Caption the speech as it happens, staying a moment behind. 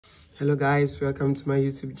Hello guys, welcome to my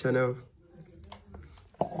YouTube channel.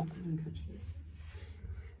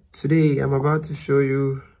 Today I'm about to show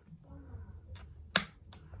you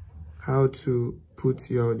how to put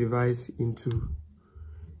your device into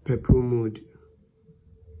purple mode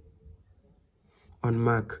on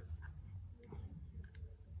Mac.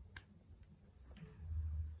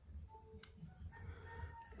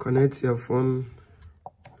 Connect your phone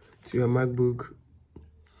to your MacBook.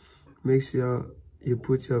 Make sure you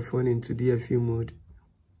put your phone into DFU mode.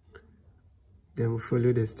 Then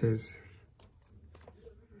follow the steps.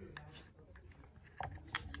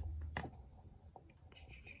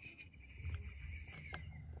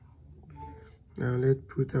 Now let's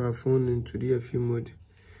put our phone into DFU mode.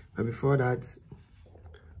 But before that,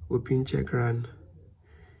 open check run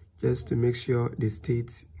just to make sure the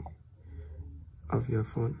state of your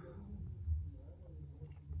phone.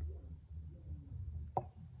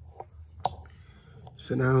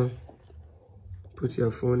 So now put your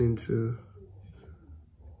phone into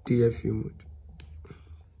DFU mode.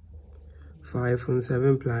 For iPhone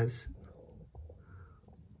 7 Plus,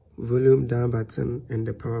 volume down button and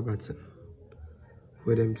the power button,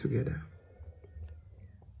 with them together.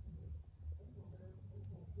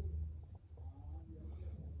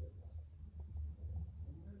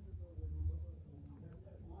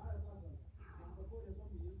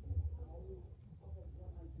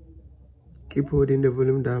 Keep holding the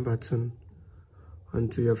volume down button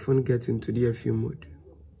until your phone gets into DFU mode.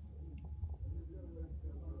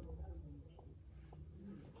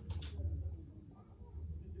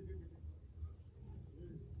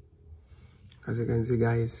 As you can see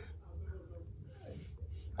guys,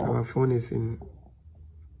 our phone is in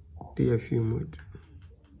DFU mode.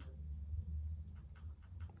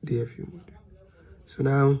 So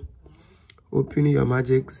now open your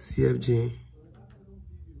MagicCFG.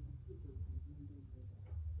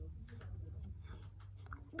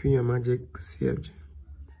 Open your MagicCFG.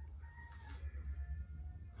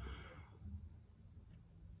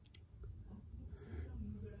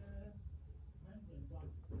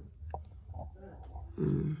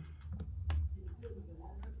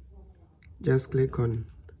 Just click on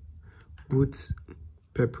boot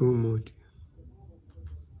purple mode.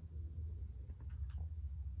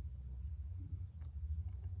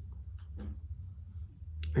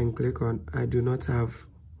 And click on I do not have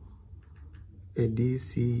a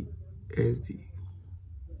DCSD.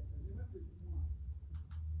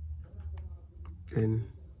 And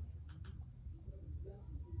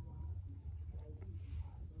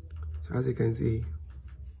so as you can see,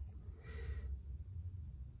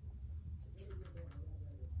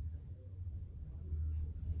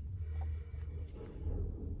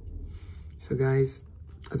 so guys,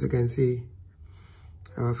 as you can see,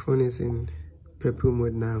 our phone is in purple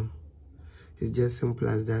mode now. It's just simple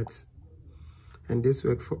as that. And this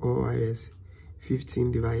works for all iOS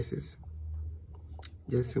 15 devices.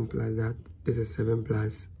 Just simple as that. This is 7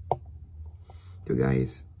 Plus. So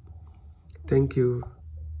guys, thank you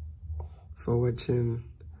for watching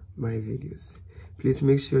my videos. Please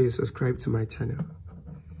make sure you subscribe to my channel.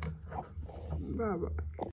 Bye bye.